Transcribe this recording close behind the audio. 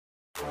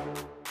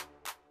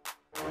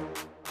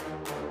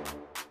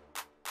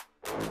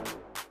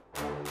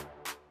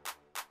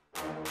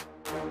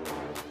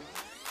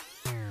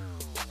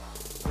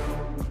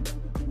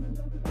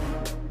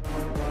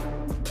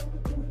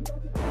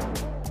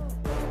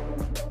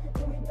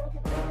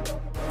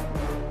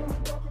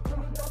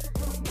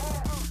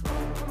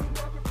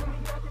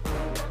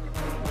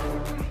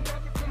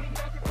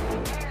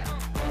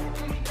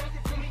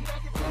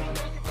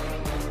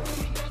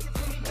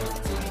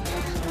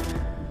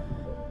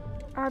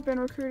I've been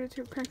recruited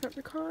to crank up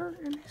the car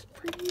and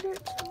preheat it,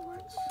 so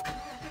let's...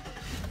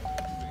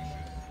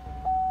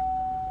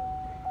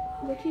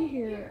 Looky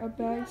here, a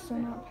bag still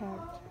not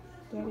packed.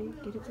 Daddy,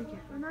 get it together.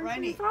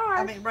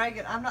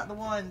 Reagan, I'm not the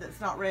one that's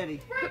not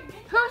ready.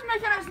 Who's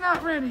making us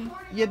not ready?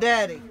 Your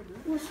daddy.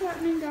 What's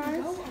happening,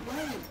 guys?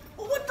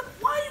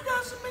 Why you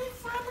got so many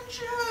frapping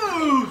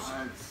shoes?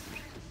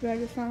 Bag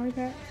is finally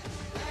packed.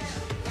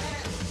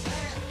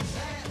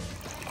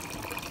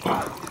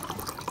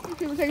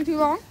 Okay, we're taking too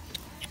long.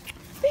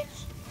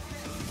 Bitch.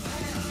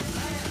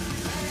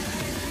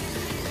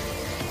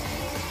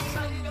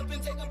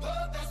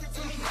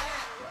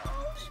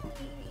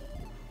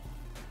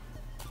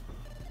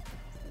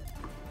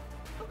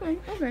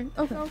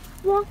 Okay.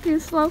 Walking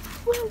slow.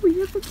 Will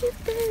we ever get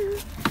there?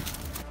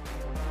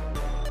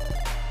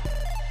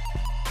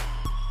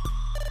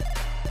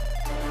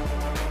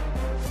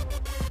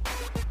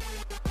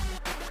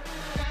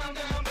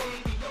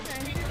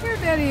 Here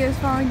Daddy is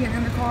finally getting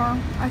in the car,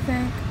 I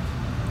think.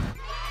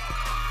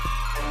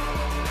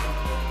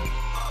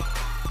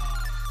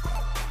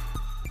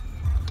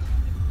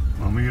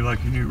 Mama, you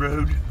like your new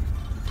road?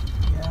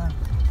 Yeah.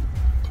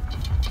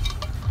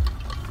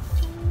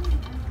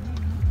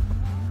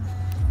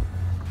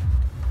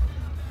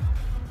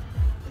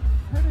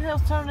 Who the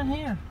hell's turning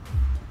here?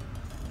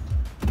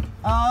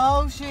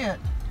 Oh shit.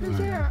 Who's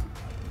there?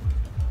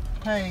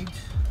 Paige.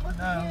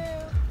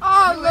 No.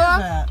 Oh, Who is look.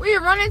 that? We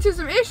have run into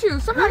some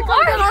issues. Somebody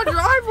come down our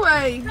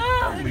driveway.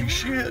 Holy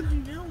shit.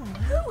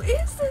 Who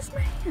is this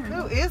man?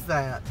 Who is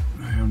that?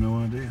 I have no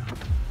idea.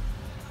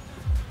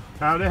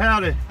 Howdy,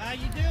 howdy. How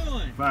you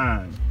doing?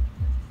 Fine.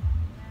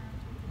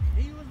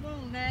 He was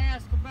wanting to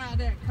ask about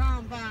that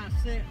combine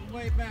sitting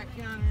way back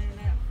yonder in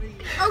that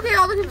field. Okay,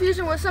 all the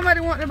confusion was somebody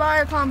wanting to buy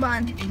a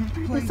combine.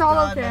 Please It's all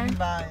God, okay. didn't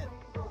buy it.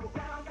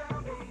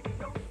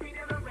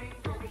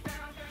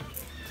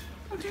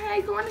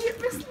 Okay, going to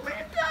get Miss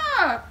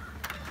Linda.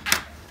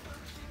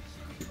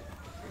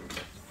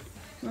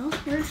 Well,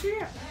 where's she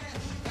at?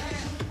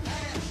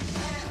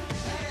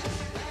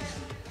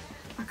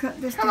 I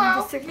cut this Hello?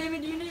 down to 6. Baby,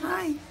 do you need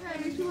Hi.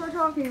 Hey, these people are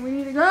talking. We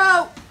need to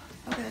go.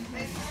 Okay.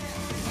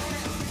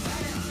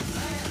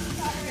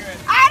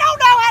 I don't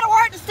know how to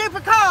work the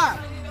stupid car.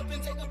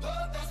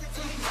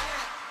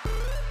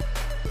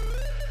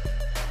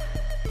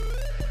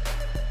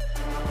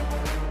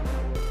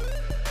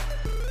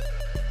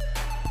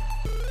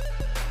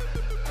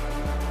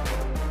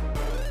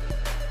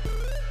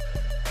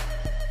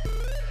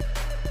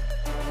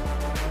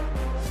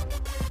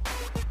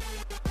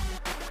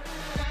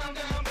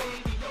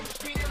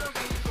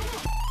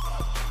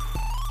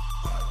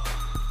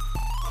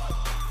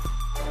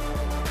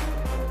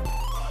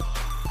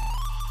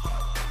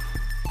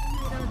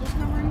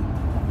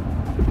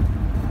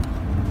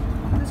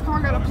 This car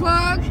got a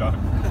plug.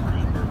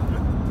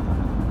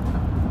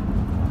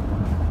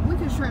 We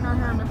can straighten our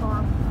hair in the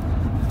car.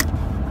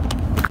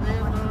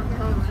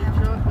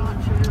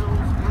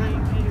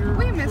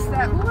 We missed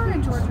that, but we're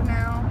in Georgia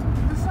now.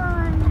 The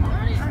sign, I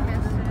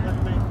missed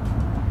it.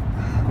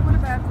 What a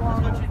bad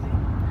vlog.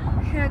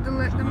 Had to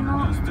let the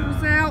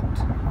monsters out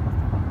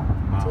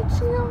to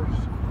chill.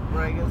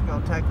 Reagan's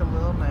gonna take a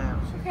little nap.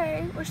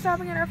 Okay, we're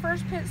stopping at our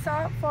first pit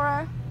stop for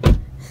a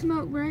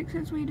smoke break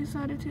since we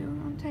decided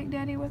to take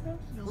Daddy with us.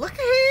 Look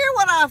here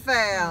what I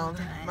found.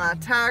 My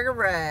tiger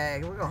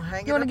rag. We're gonna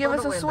hang it up on the window. You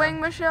want to give us a swing,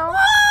 Michelle?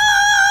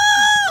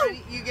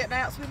 Ready? You getting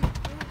out, sweetie?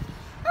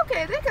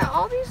 Okay, they got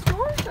all these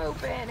doors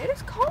open. It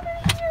is cold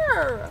in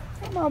here.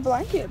 I have my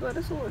blanket, but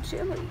it's a little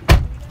chilly.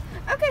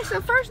 Okay,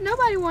 so first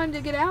nobody wanted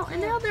to get out, and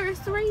now there's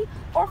 3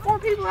 or 4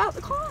 people out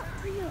the car.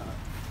 Hurry up.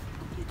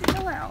 Get the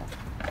hell out.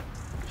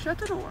 Shut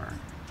the door.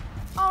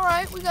 All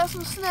right, we got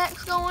some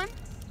snacks going.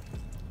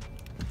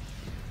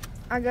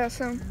 I got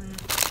some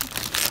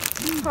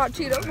hot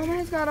Cheetos. My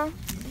man's got a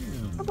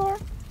bar.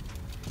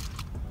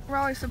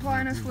 Raleigh's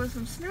supplying us with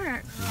some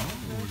snacks.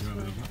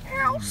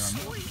 How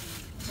sweet.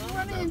 We're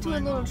running into a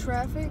little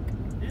traffic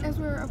as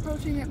we're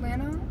approaching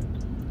Atlanta.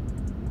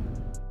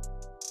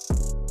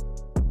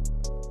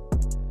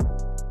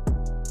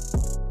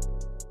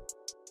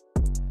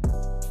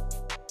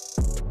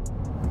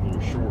 A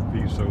little short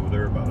piece over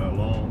there about that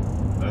long.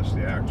 That's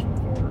the actual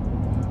part.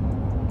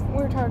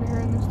 We're tired of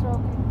hearing this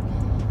talking.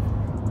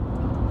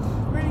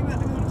 Ready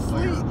about to go to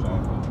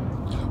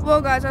sleep.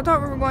 Well, guys, I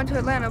thought we were going to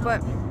Atlanta,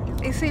 but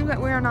it seems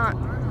that we are not.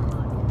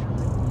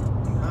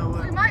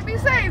 We might be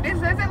saved. It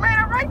says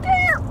Atlanta right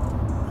there.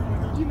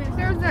 You mean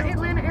there's the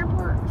Atlanta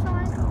airport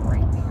sign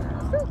right there.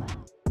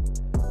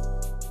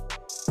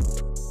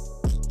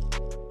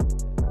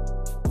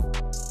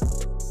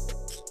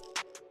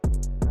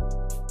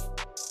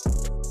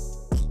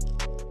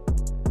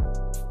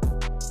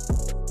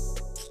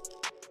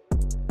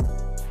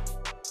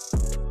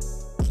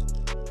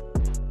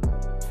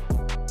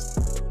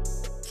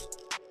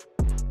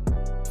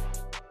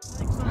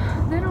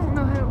 They don't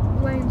know how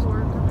lanes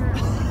work,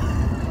 apparently.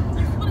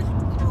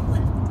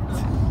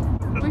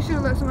 We should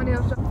have let somebody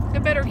else drive. A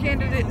better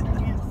candidate.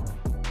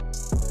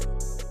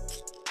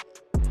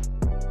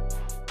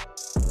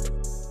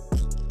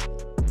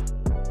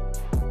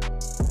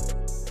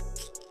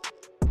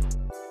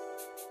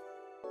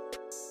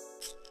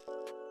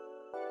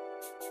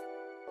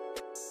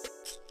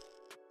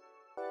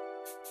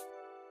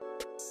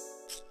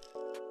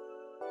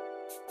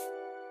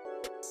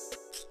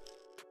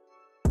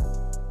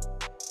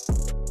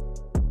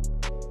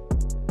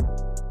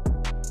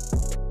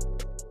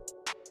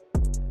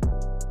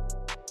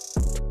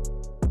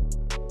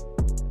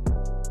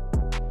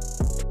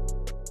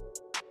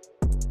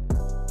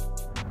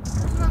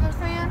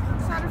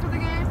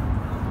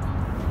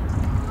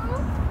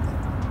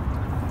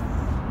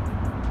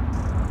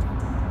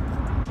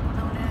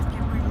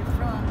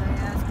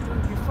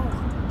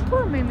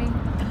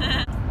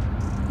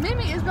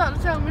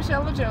 Tell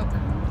Michelle a joke.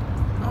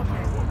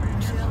 Okay,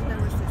 Michelle, there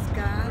was this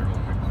guy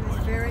who was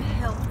very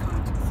health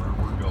conscious.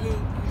 He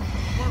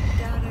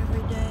worked out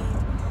every day.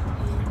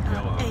 He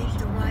ate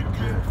the right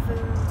kind of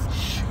foods.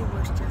 He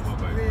was just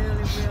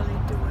really, really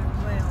doing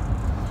well.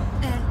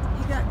 And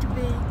he got to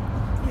be,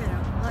 you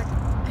know, like,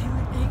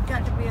 he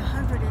got to be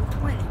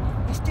 120.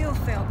 He still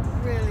felt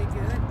really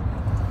good.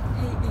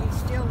 He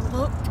still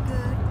looked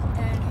good,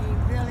 and he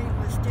really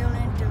was still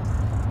into,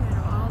 you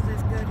know, all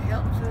this good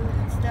health food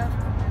and stuff.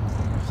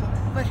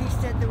 But he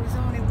said there was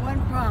only one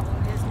problem.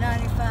 His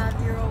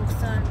 95-year-old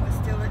son was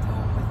still at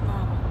home with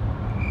Mama.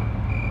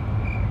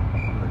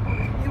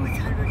 He was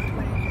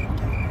 120 years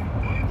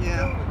old.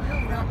 Yeah.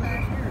 Don't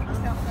laugh.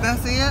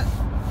 That's it?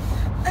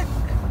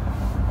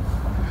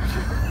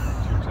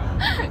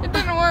 It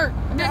didn't work.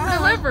 It didn't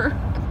deliver.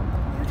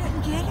 You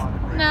didn't get it?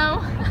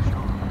 No.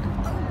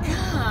 Oh,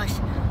 gosh.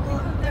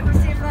 Well, let me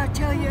see if I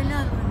tell you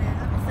another one then.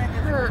 Let me think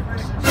of Hurt.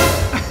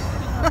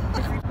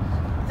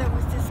 There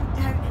was this,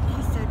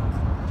 he said,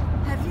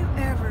 have you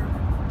ever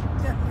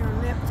gotten your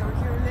lips or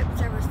your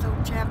lips ever so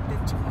chapped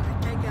that you want to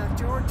take out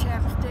your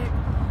chapstick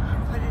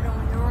and put it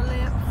on your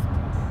lips?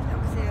 That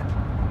was it.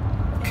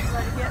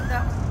 Anybody get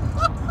that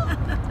one?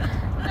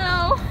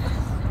 No.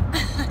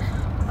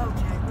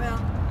 Okay, well.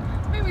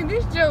 Maybe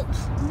these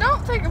jokes,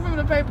 don't take them from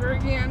the paper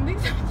again.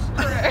 These are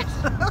trash.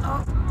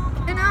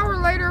 An hour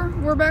later,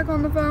 we're back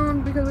on the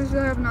phone because we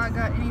still have not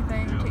got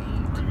anything to eat.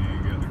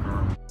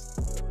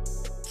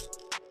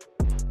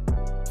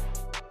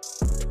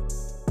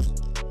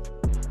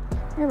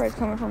 Everybody's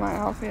coming for my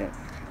outfit.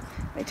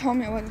 They told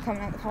me I wasn't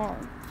coming out the car.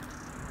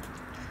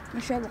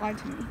 Michelle lied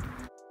to me.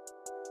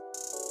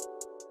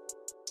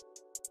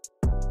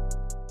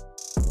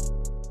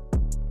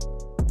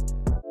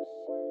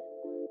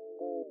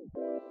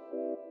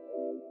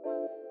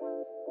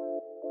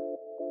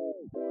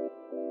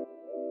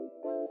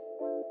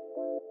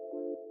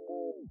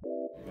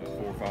 That's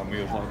 4 or 5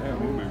 meals like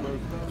that. We'll be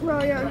both.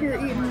 Probably out here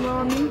eating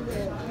raw meat.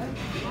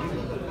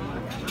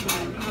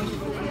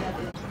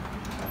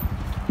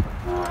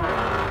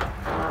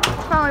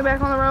 Finally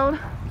back on the road.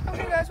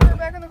 Okay guys, we're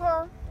back in the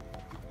car.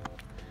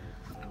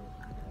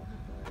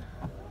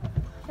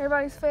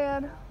 Everybody's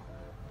fed.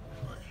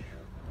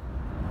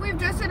 We've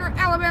just entered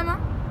Alabama.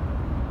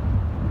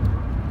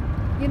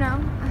 You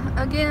know,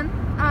 again,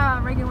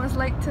 Reagan was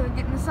late to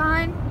getting the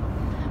sign.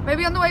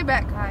 Maybe on the way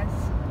back, guys.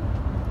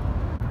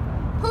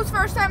 Whose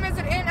first time is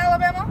it in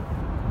Alabama?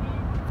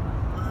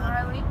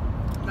 Riley.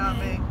 Not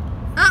me.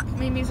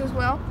 Mimi's as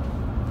well.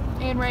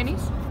 And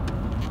Rainey's.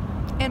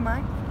 And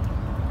mine.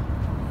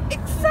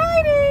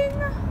 Exciting!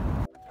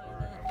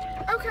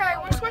 Okay,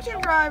 we're switching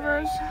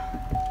drivers.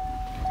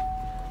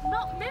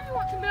 Maybe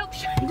want some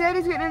milkshake.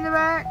 Daddy's getting in the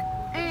back,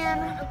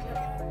 and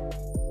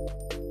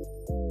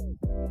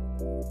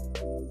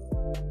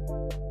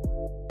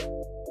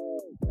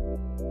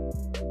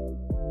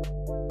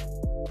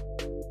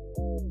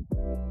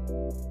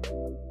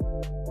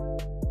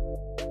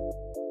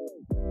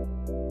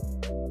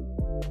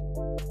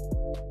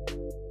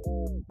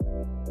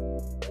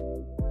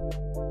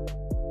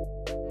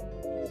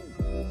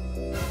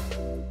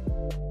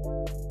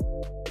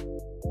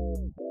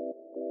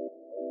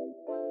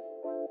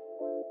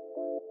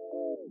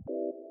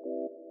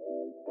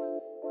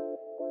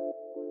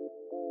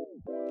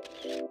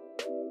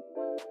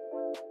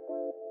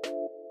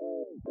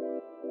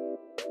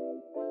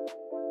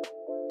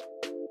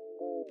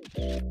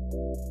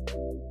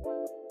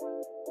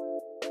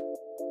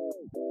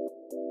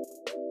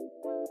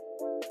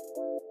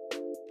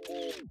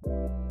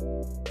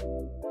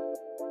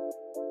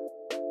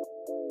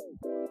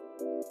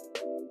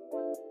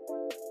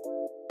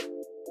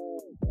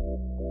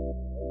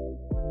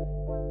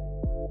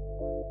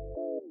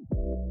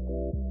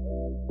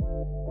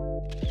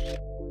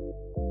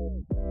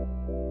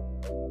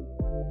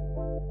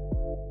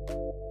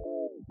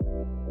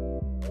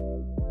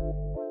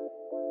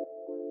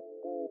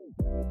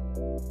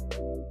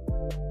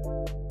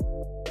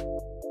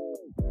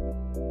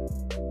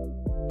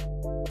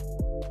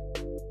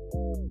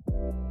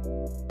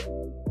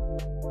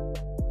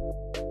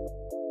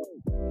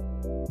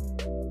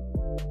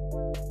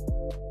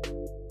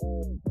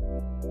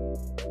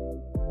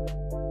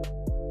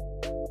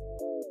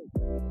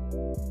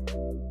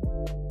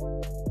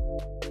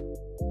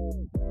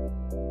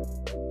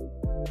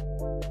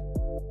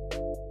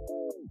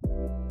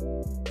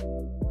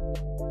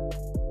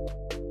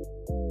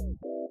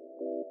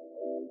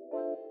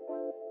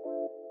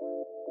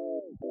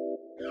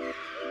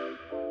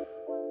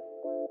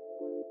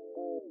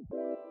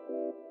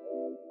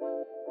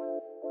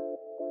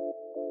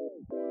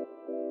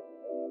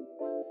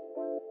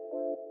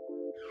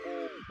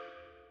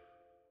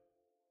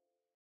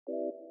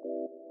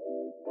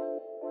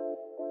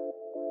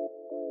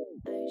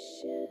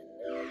Ocean.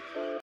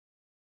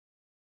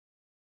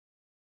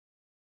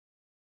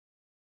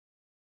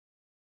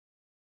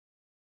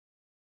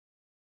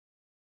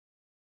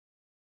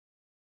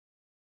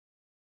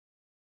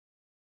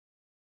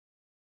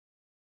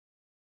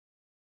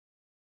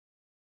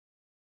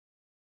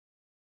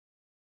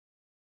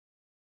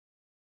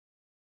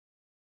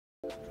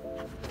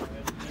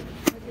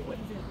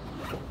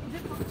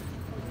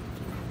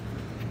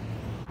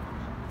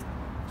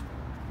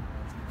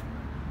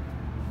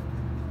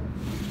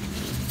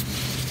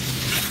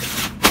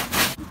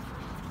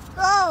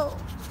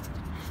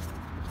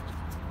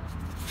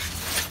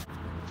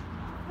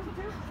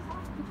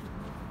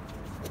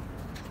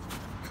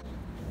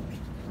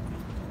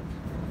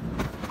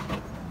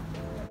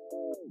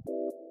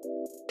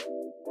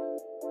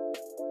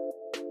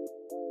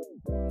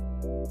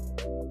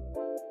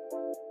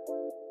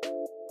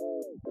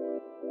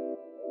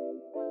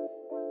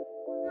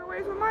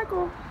 Sideways with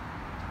Michael.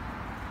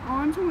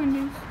 On to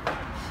Wendy's.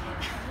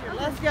 Here,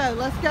 let's go,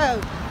 let's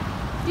go.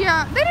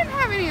 Yeah, they didn't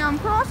have any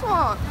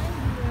crosswalks.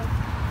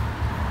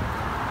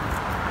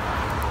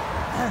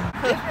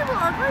 These people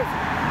are crazy.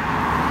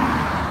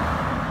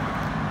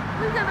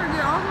 We gotta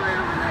get all the way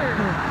over there.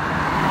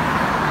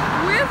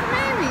 With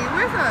Mamie,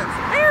 with us.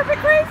 They are a bit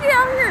crazy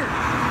out here.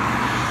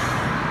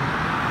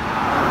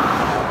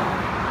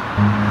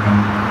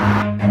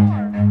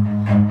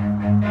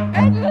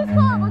 Hey, to this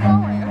car, we're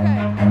going.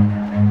 Okay.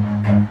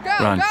 Go,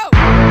 Run. go.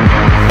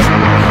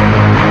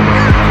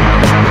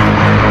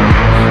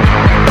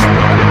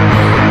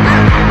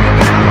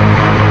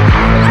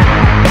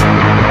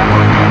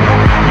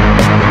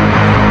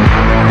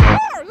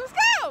 Let's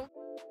go.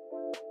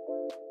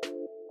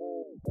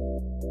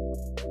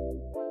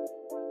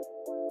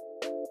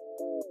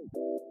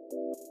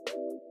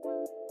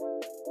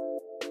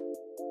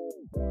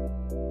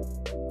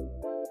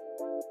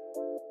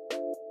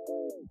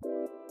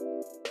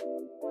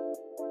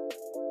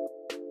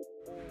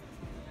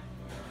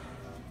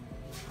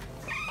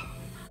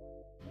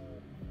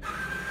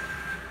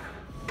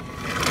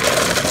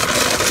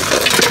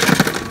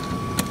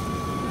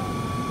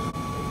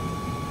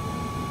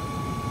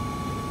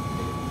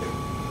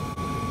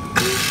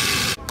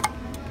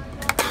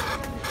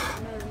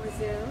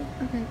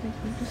 Okay, thank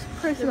you. Just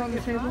press it on the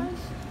table.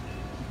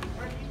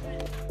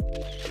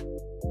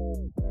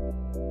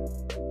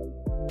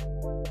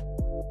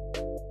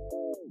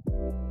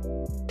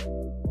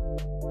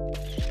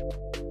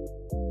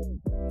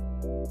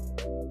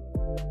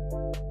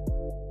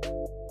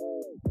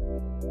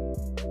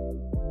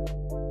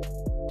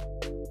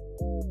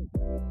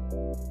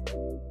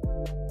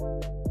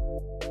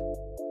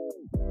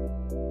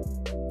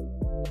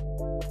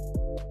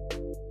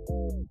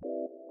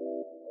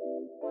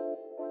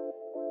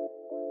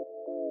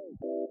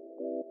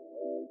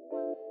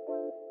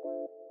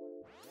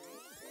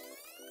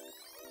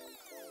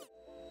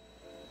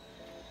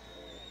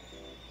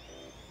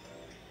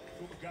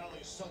 Golly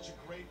is such a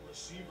great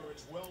receiver.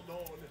 It's well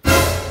known.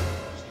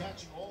 He's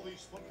catching all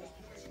these footballs.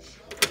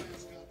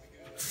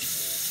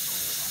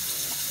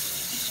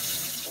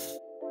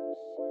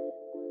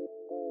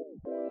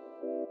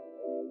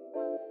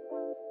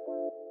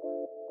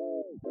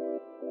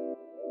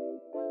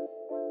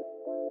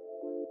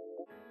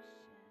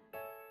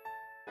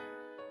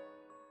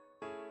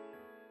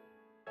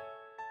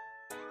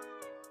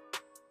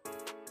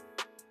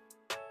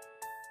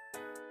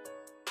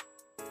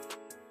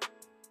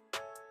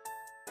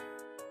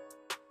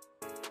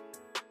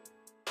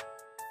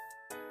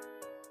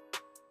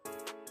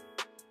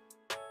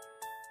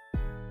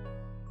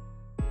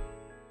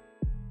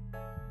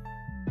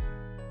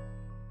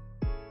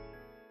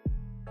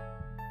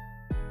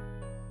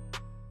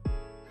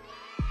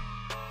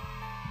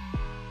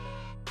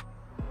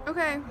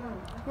 Okay,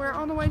 we're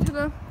on the way to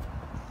the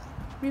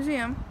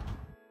museum.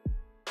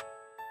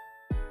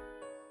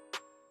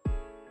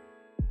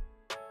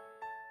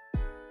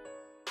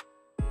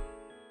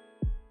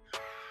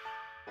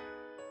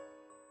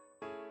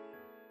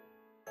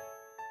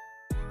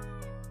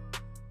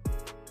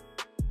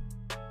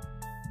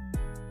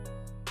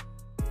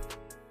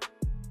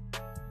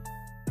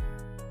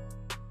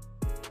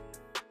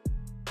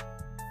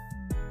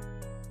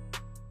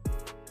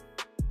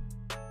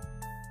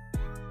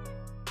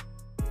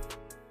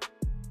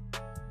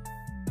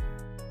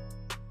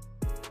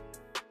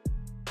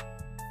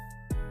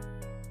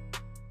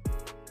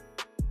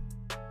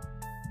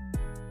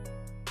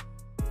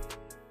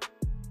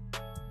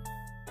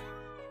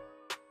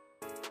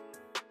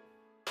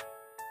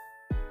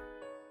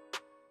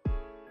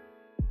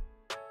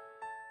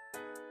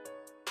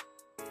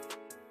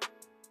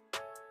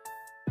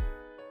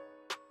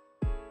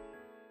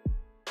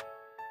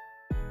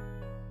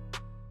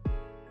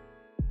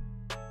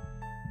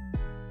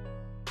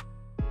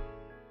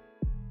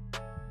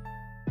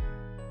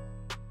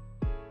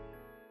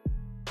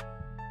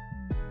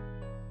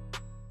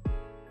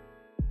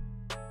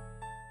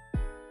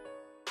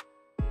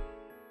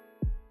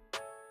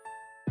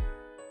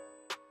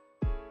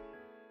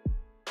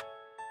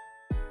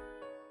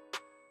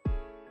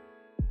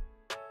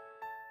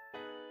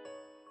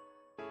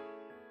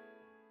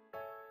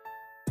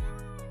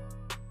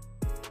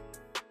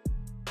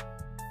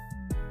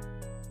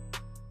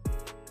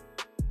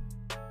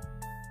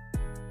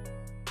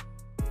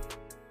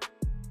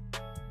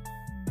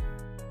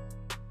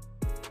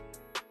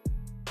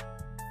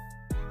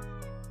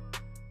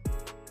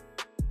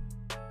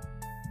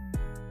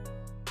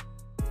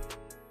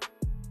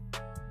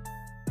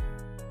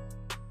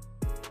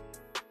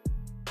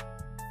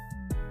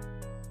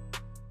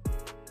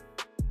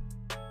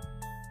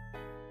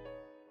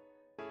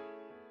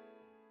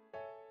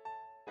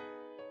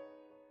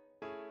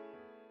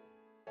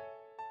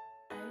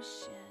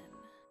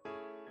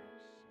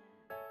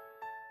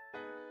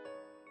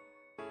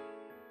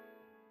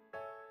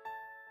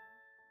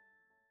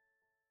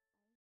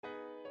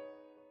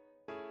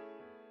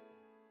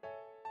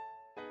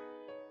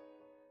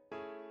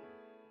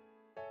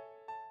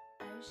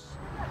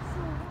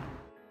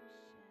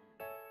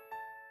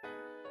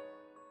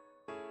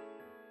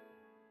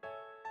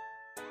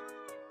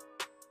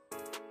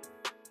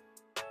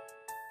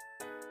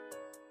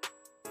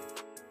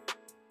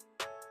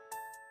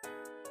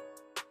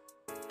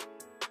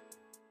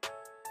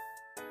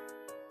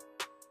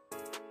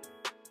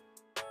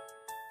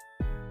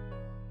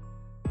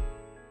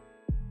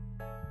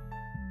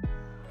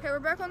 we're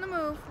back on the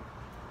move.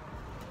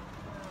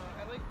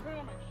 LA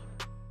promise.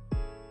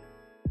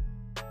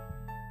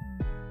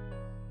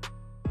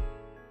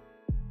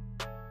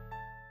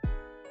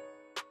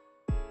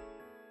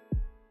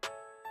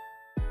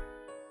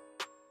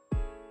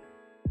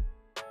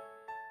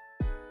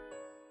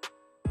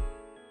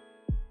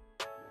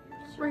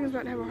 Reagan's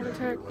about to have a heart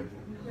attack.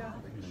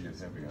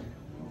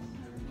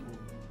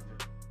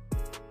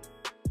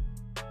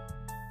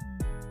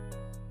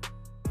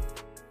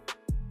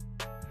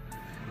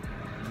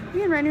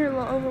 Me and Randy are a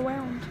little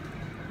overwhelmed.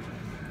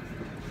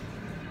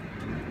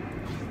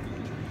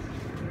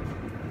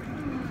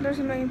 There's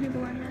a million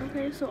people in here,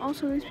 okay? So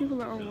also these people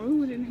that are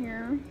rude in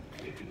here.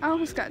 I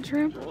almost got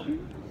trampled.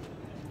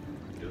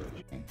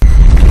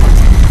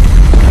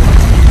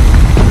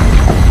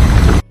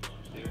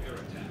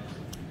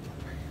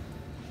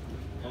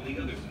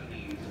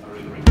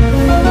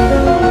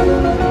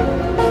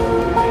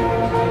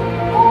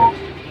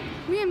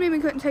 Me and Mimi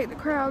couldn't take the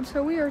crowd,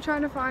 so we are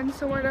trying to find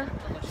somewhere to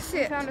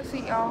sit. Found a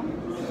seat, y'all.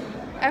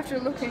 After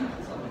looking,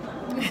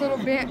 this little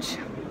bench.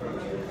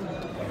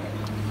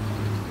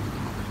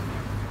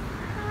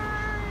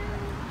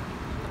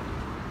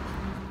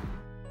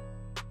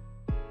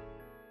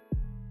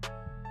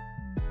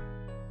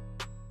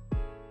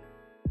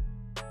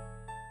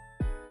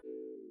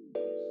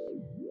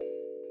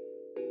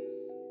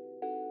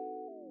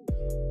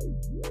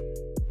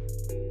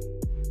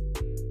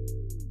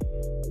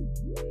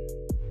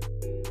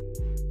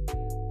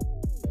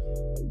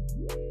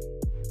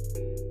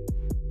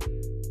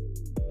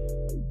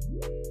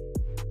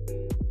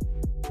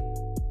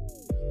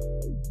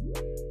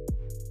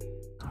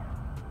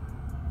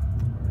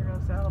 There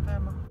goes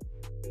Alabama.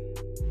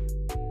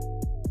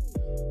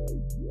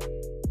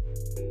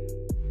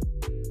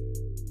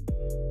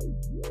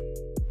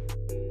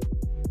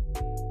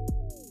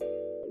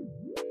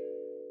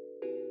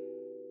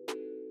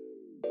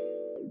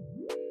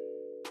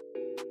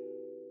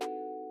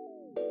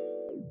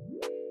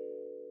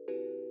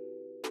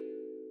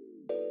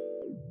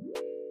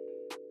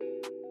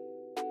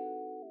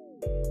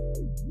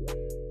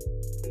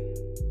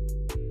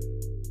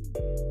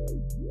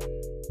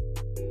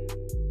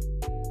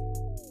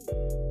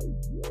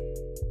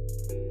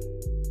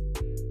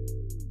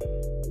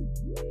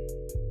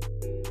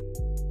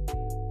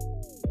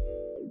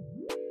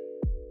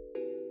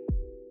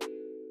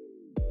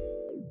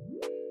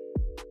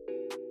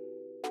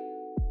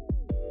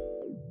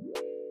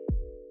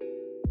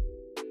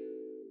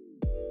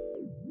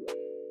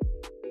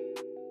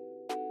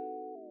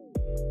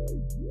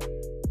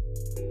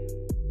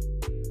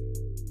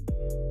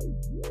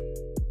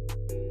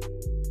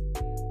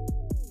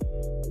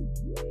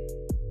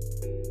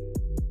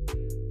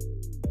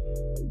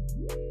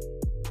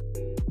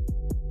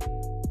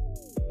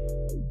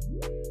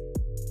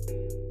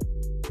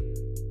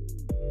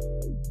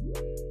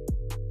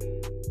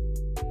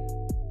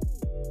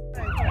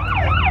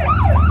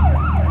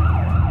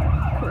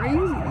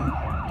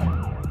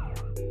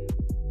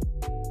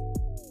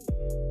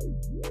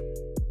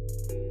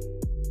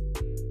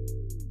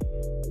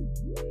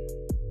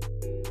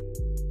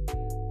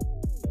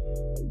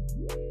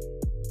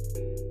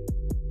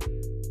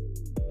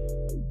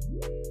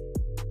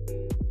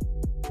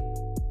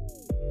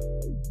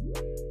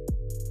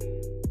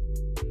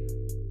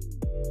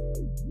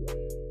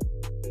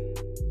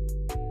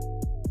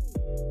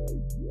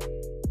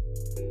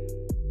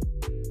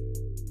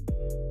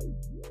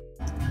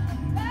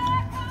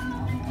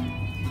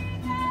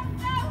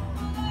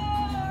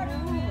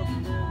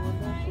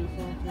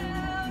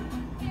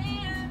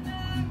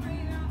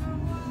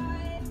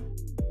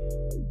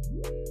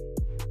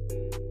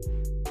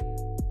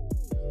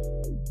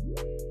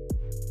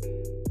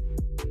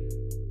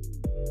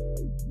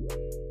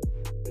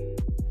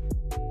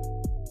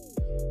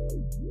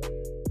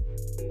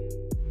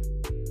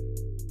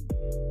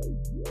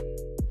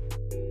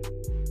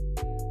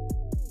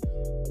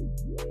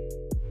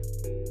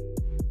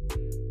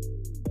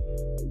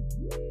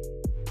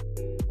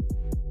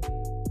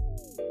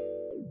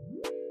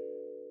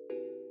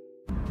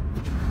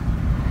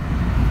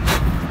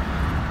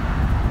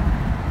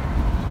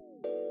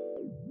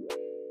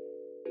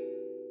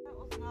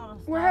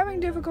 We're having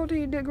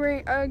difficulty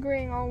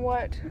agreeing on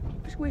what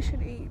we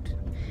should eat.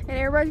 And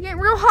everybody's getting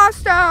real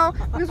hostile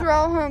because we're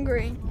all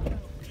hungry.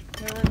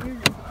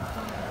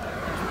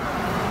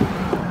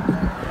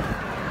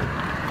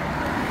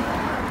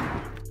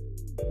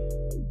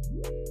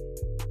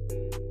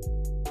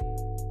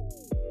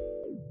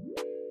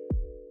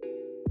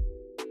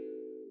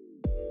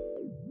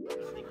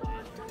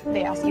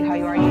 They ask you how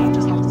you are, you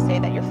just have to say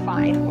that you're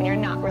fine when you're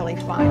not really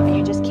fine, but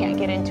you just can't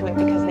get into it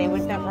because they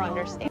would never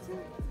understand.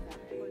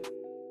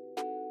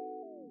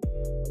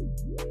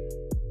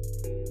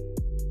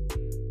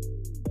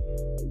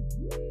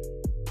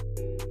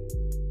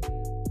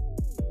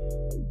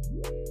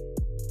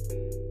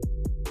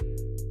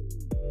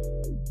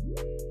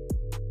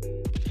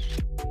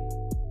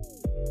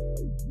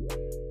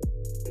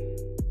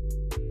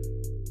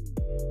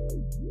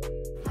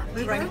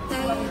 Happy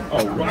birthday.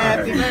 All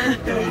right.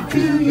 Happy birthday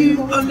to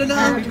you.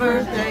 Happy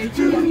birthday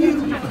to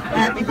you.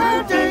 Happy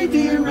birthday,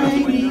 dear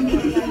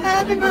Rainy.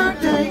 Happy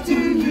birthday to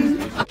you.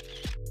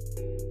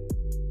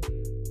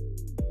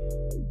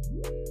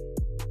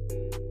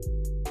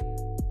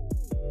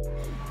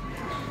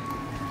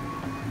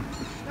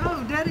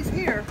 Oh, Daddy's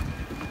here.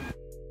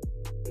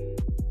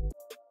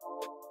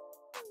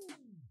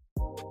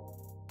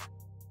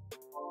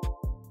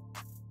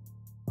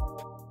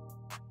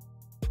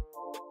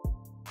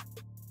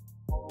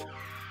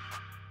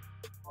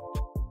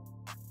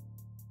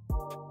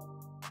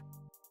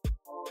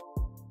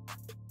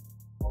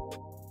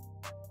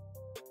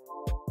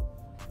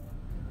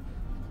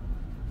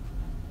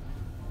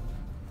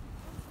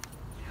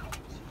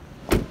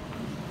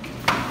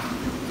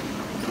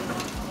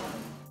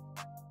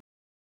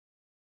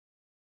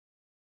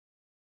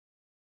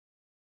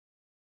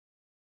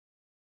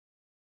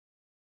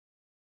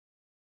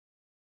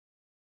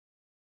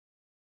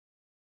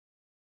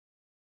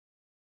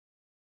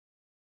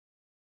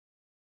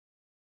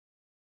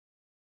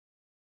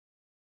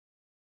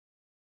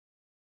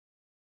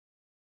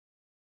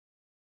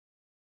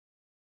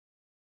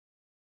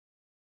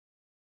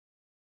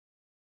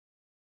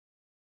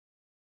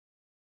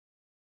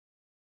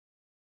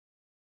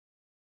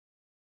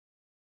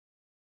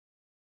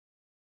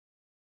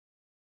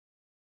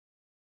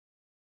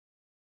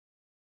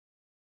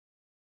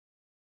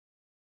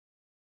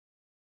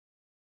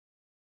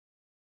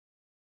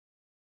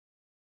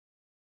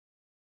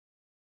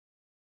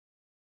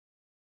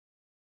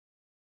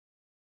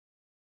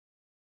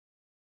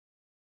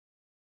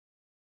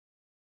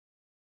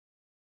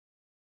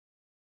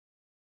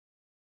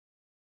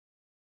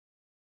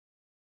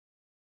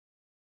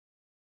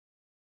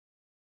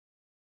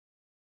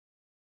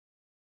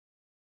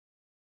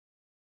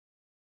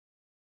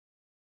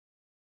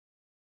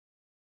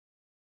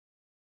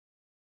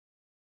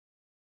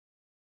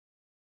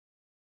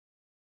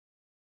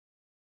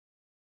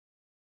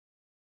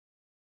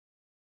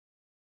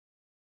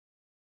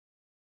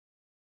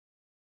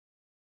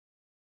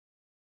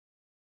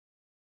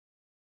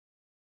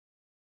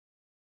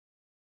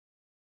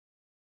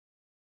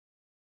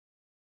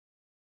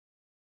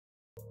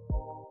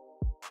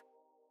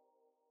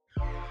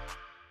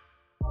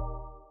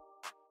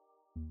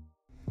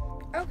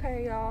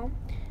 Okay, y'all.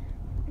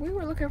 We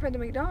were looking for the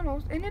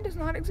McDonald's and it does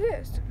not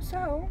exist.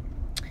 So,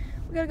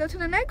 we gotta go to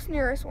the next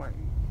nearest one.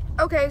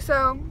 Okay,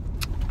 so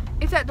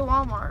it's at the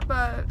Walmart,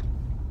 but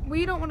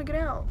we don't want to get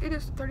out. It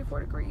is 34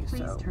 degrees. Please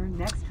so turn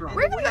next right.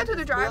 we're gonna go to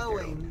the drive-thru.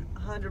 Blowing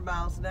 100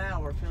 miles an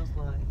hour, feels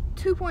like.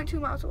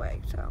 2.2 miles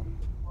away, so.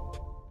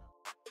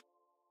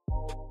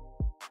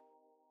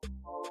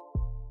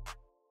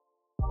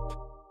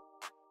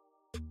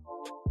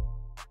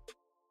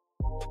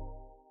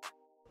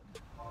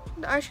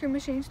 The ice cream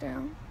machine's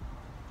down.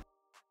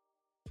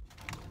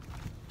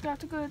 Got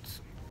the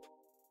goods.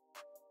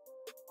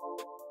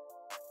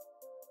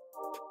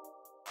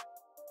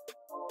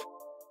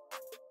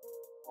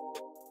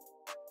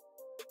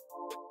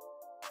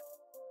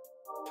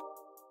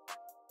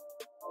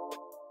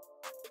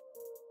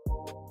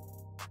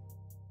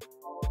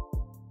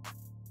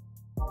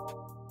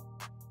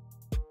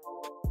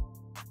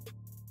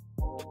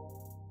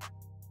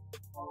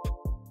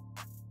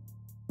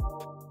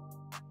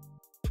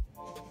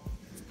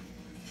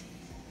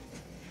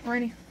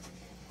 Rainy.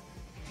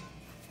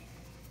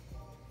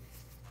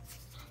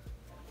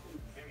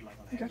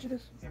 I got you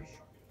this.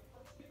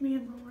 Me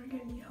and Mom are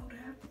getting yelled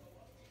at.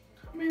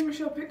 Me and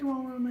Michelle picked the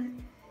wrong roommate.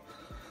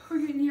 We're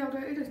getting yelled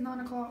at. It is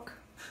 9 o'clock.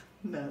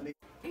 No.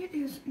 It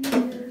is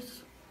New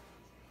Year's.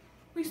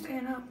 We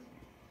staying up.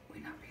 We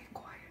not being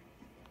quiet.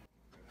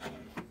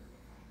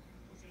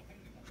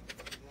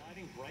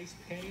 Riding Bryce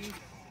Petty.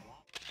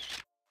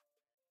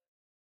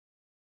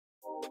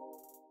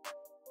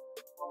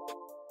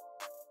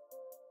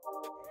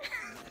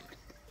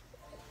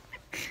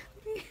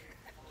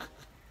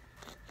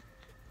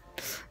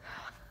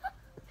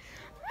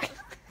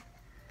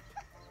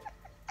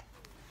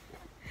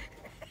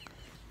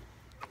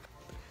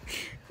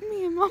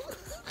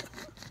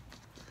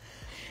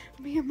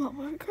 Me and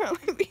Mama are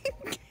currently being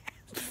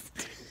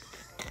gassed.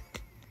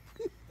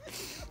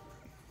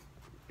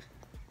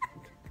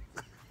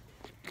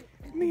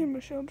 Me and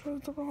Michelle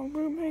chose the wrong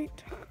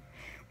roommate.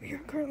 We are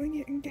currently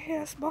getting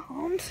gas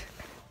bombed.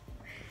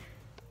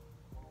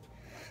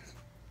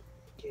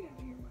 Get out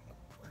of here,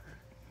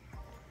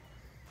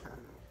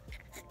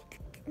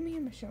 Michael. Me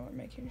and Michelle are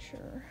making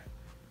sure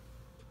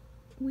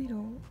we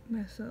don't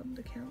mess up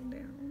the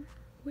countdown.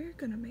 We're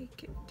gonna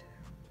make it.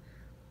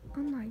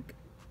 Unlike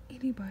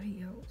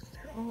anybody else,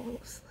 they're all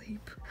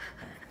asleep.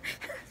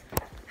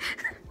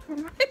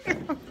 We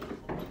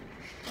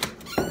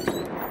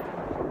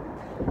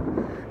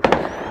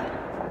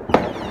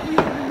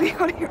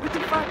got it here. What the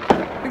fuck?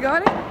 We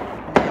got it?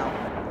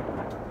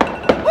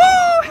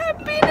 Woo!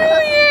 Happy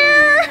New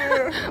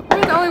Year!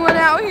 We're the only one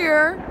out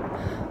here.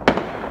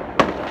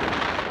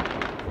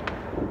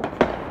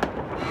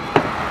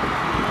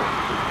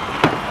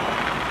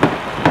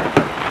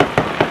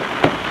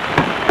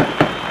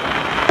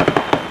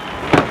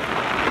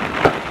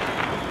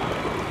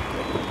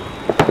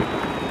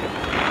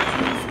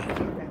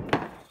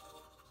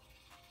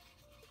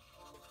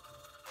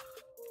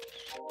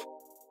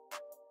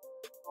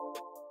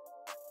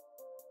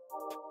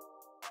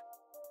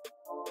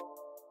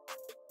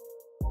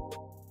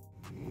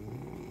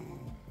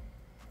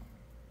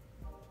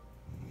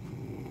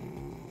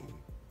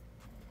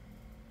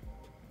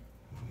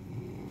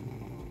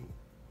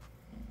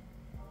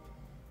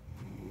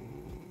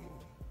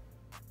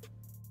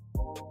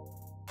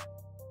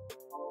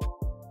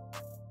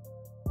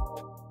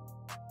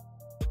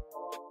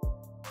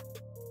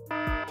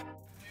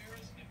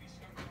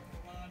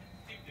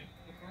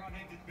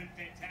 Been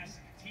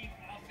fantastic. Team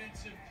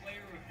Offensive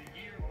Player of the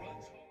Year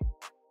runs home.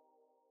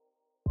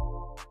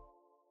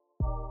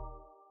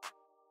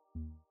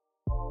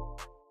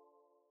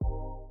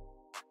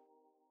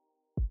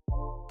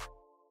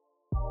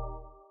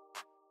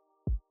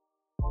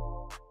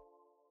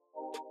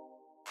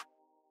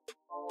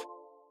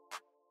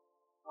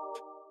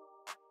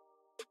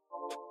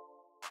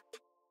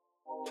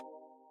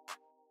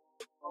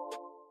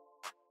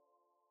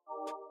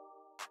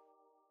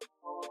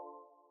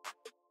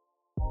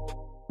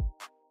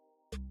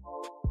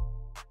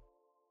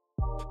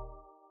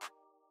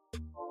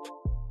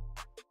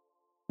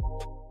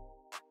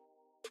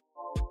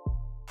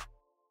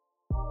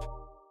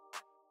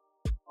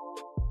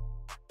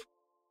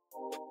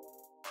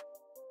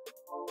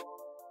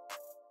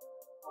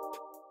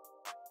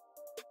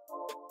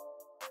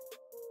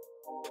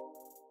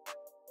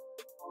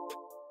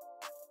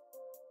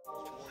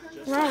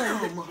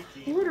 Riley,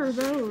 what are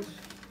those?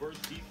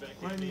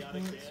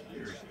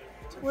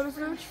 What is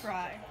this?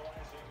 Fry.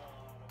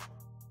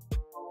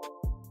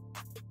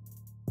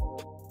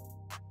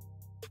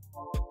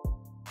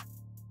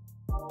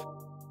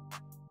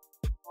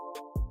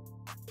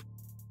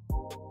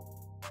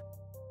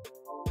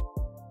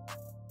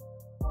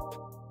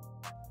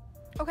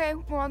 Okay,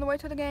 we're on the way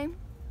to the game.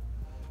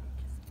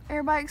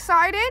 Everybody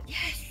excited?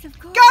 Yes, of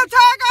course. Go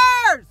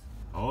Tigers!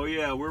 Oh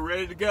yeah, we're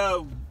ready to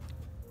go.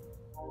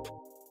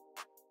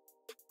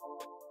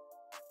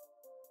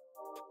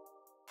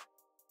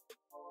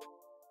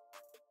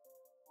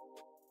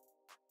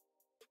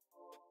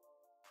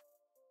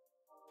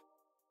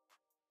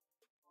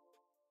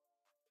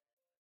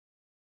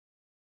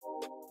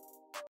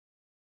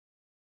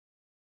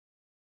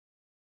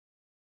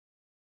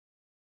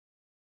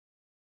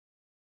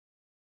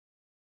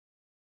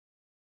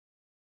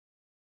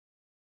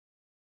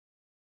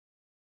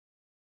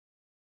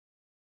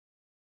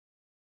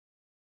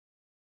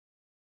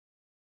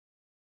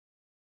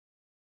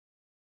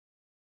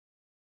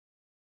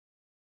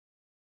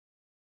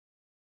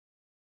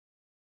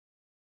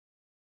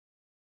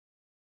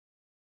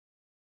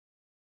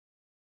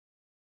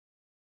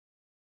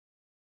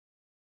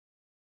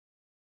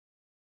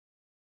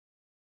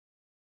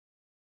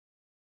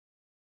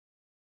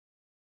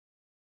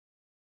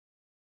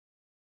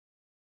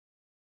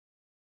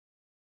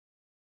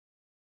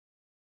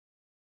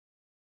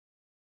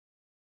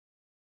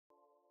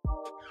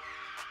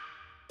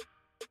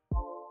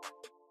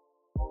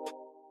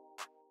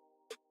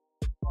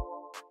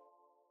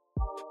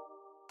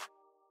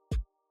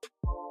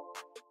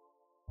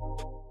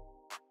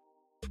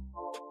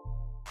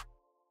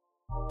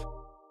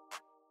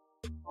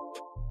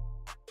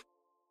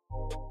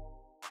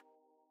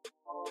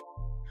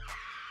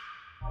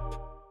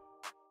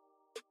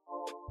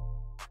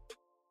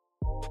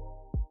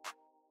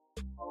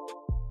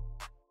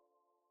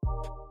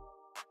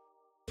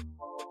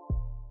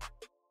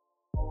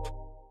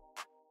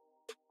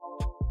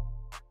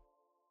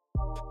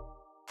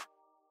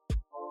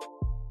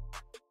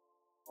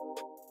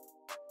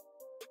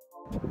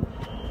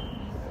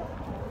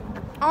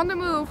 On the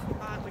move.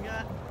 Alright, we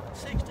got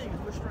 16.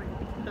 We're straight.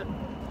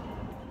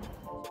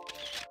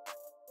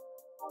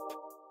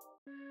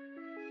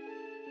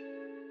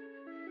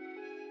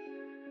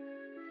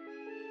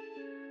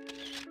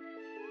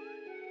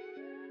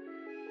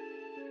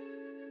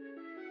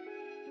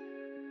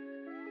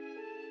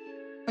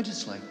 I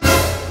just like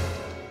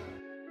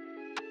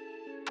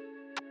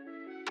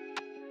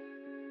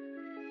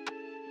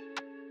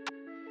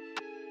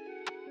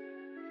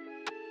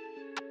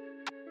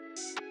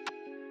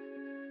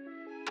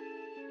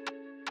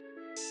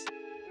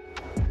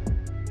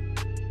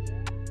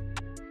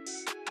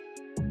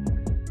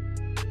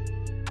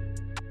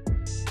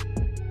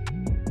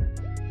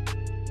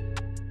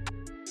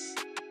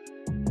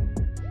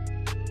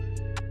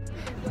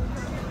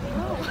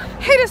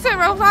He just said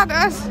right beside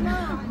us.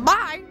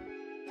 Bye.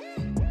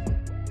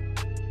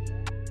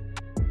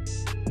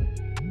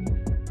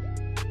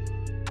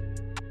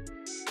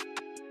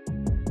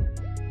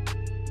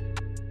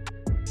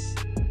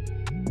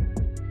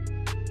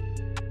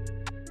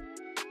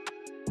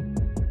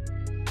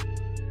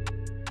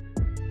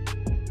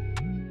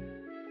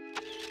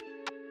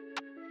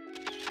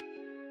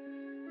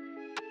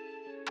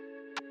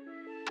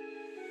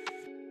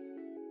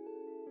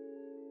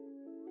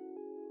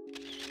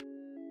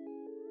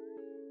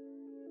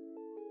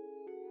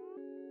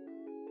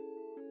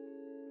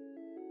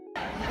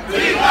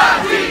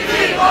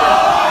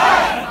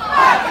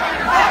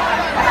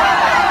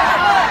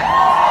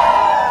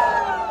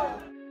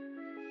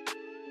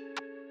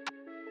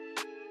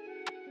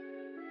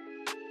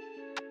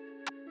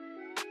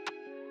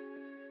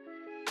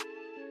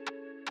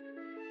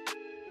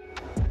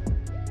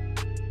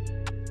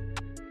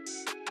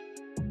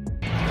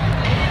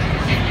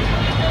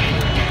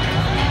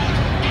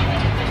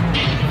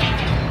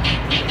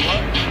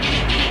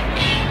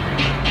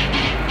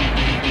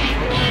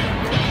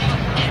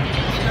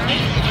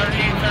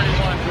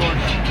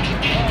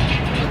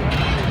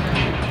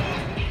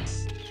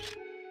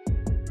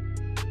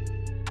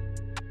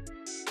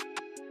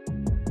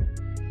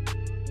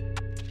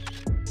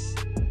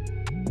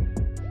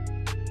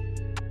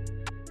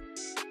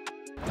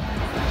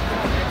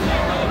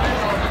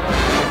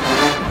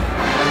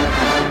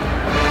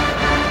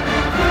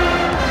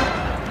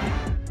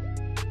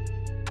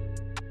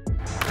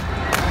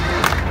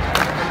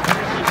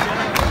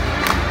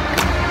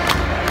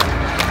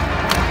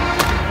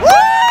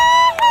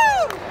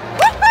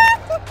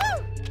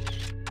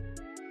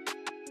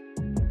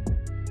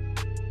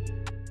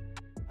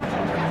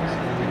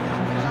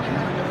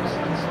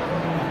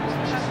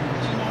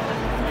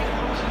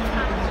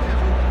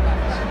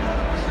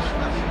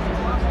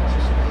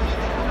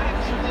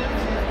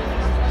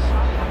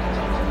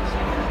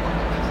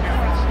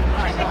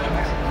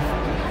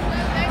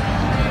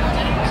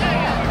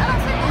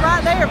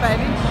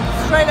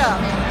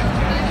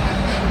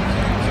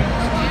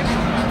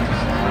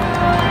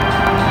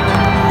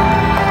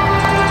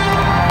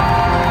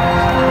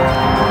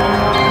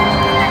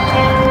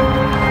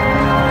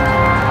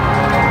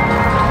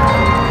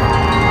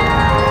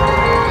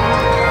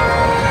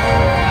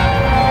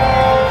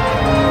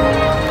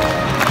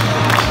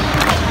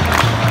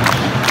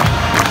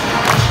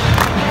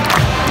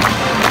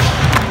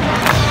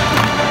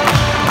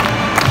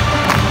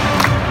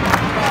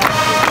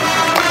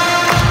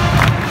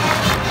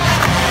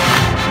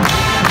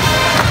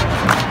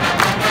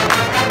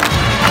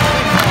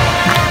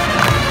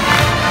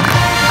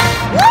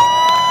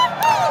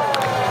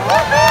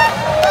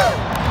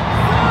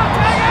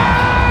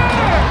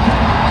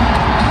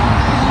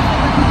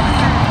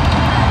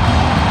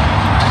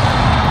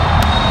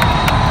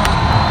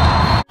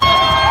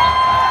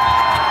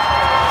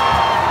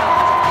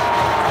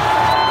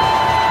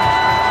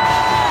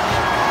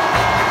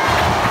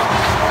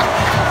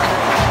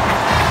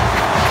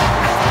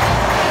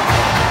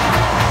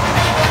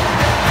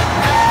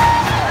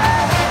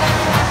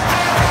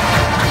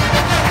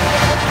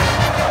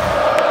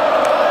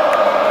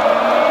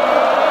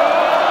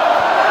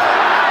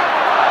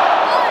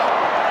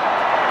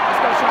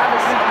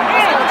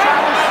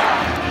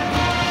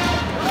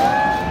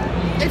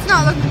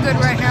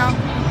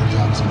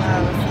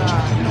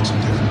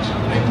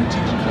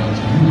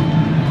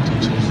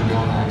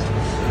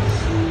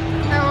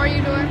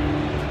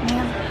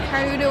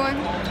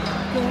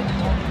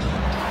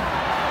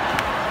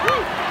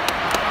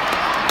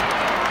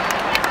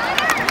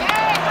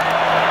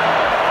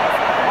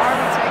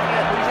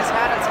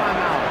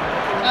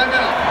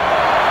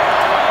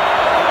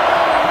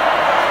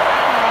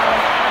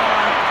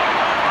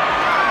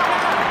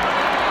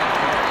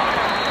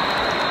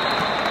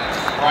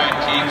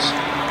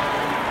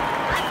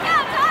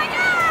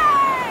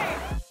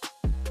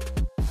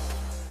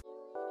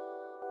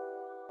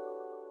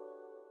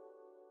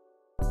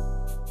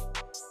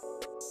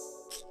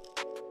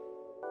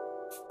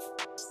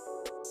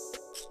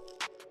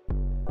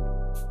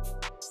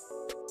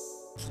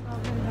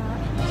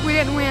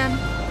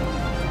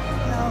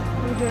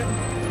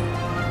 Sad.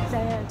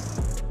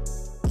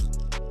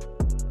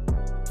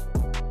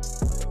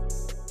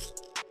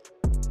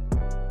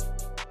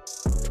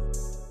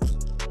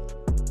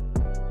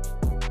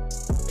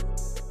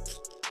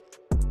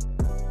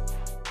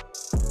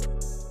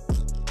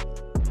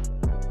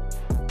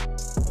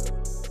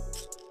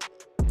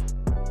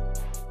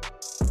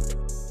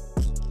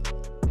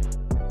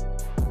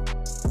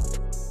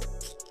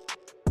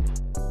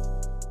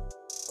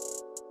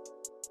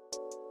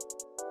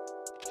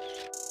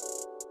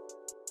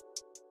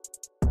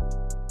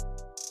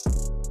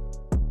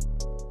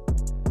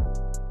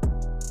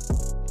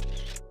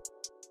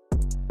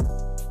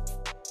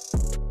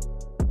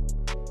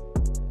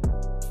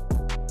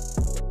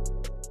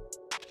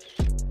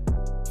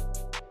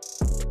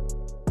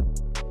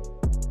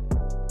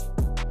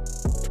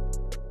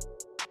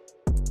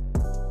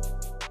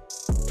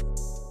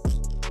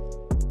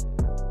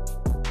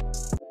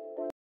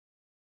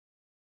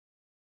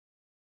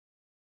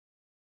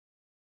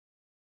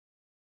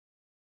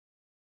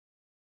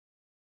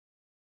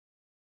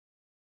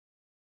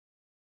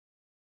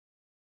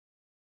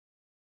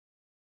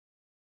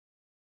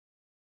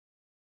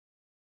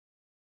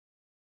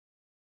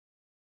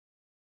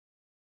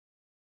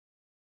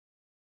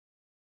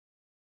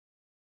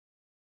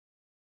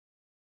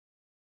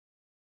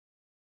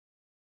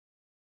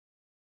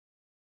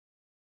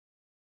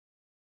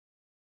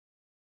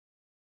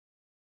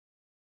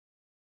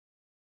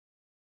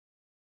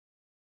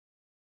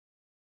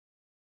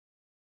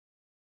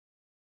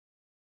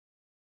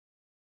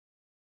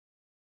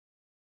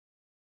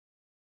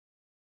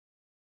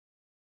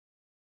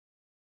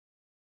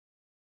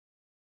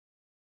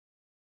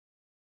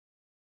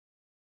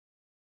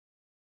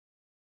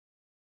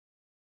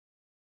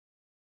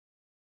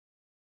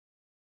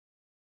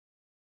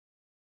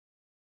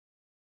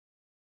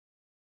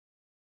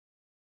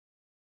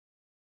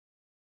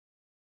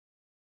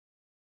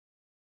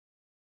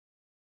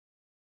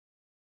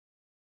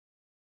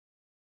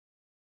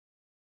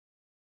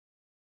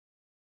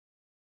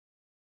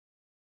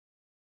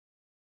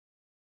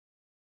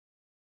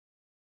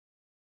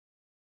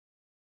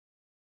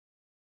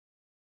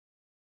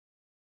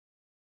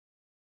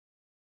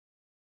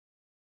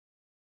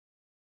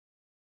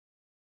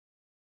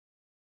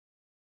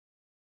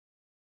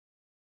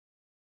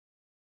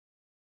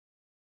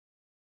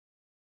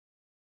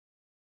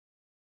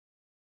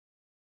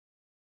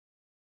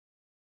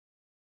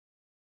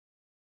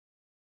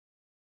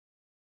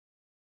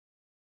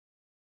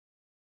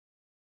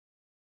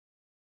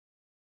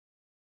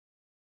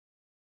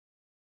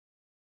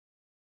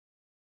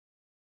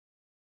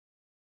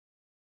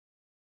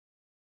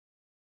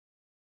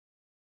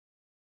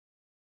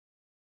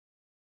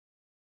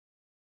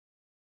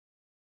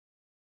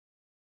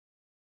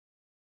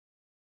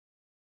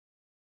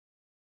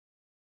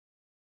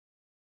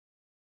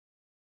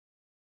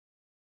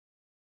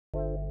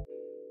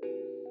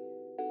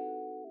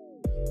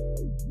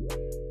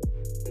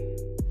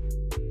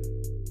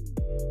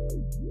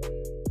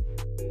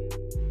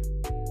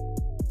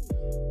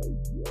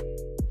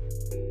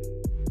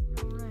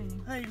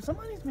 Hey,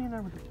 somebody's being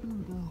there with the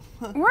food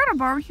though. We're at a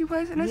barbecue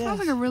place and it Yes. smells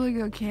like a really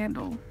good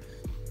candle.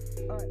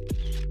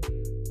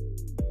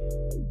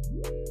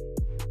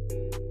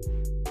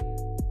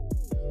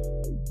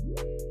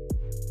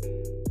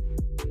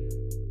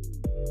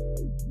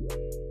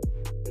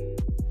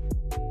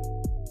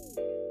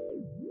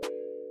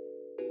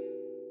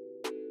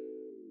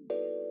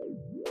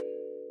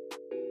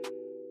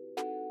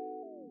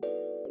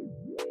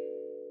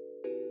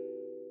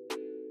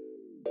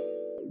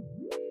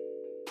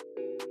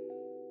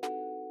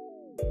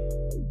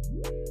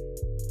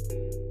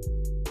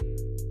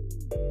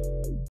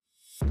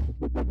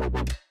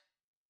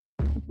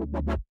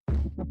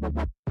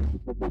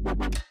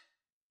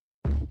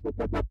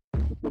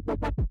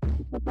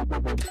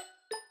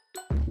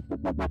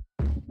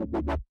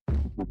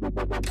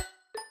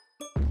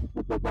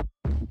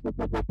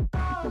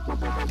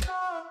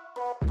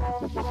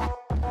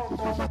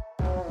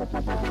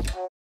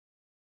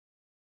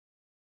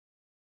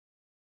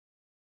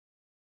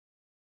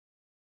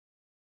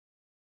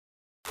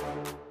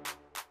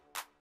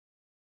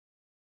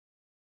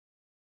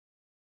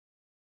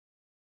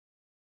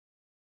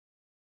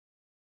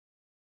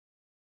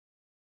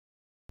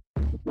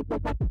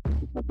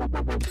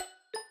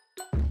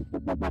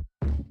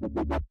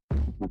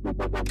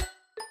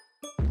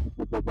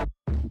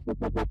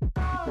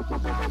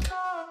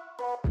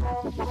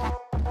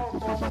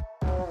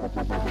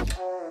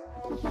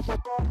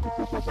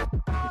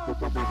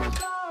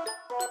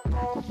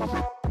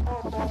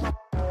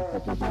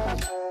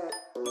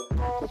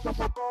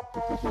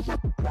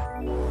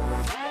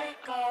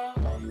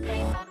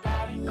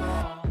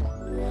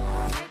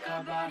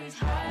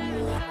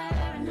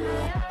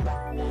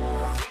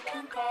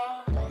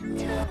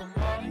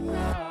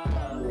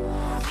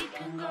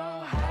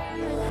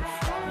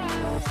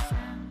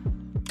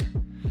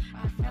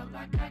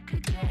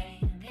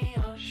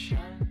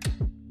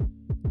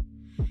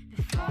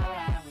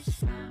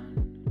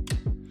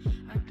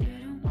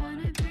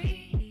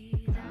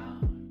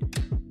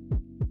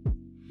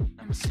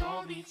 my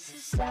soul beats a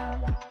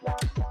sound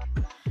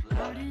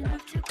loud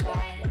enough to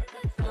quiet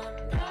the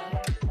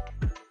thunder.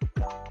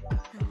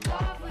 In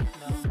love with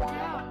no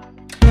doubt.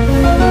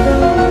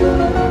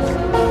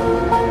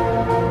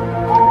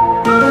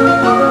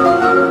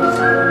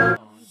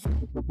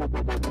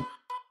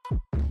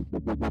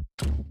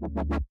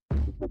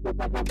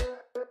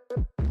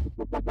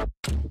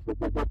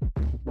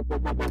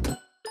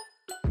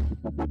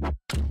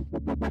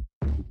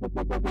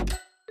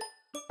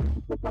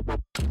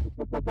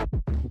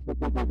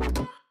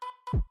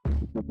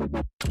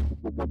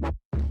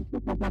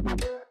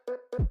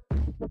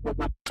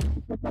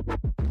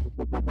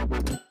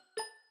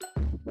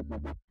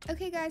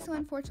 Okay guys, so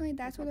unfortunately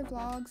that's where the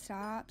vlog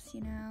stops,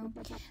 you know.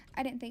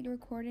 I didn't think to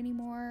record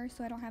anymore,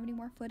 so I don't have any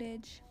more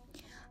footage.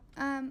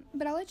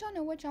 But I'll let y'all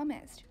know what y'all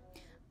missed.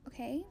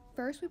 Okay,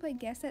 first we played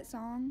Guess That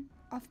Song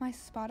off my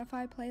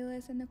Spotify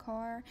playlist in the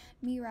car,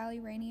 me, Riley,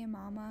 Rainey, and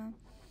Mama.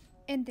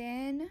 And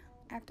then,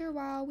 after a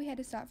while, we had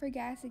to stop for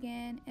gas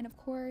again, and of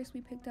course,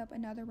 we picked up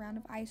another round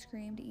of ice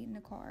cream to eat in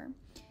the car.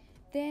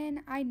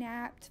 Then I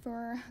napped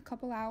for a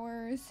couple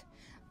hours,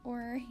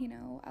 or, you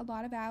know, a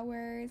lot of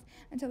hours,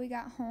 until we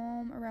got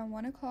home around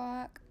 1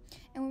 o'clock.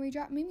 And when we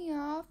dropped Mimi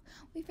off,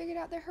 we figured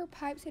out that her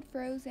pipes had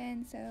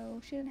frozen,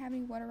 so she didn't have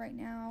any water right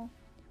now,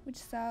 which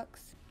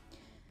sucks.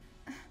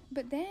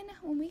 But then,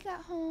 when we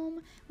got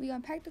home, we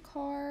unpacked the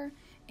car,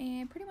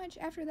 and pretty much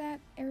after that,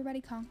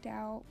 everybody conked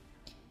out.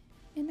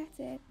 And that's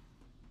it.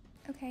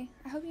 Okay,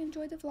 I hope you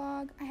enjoyed the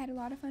vlog. I had a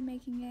lot of fun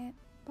making it.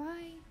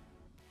 Bye!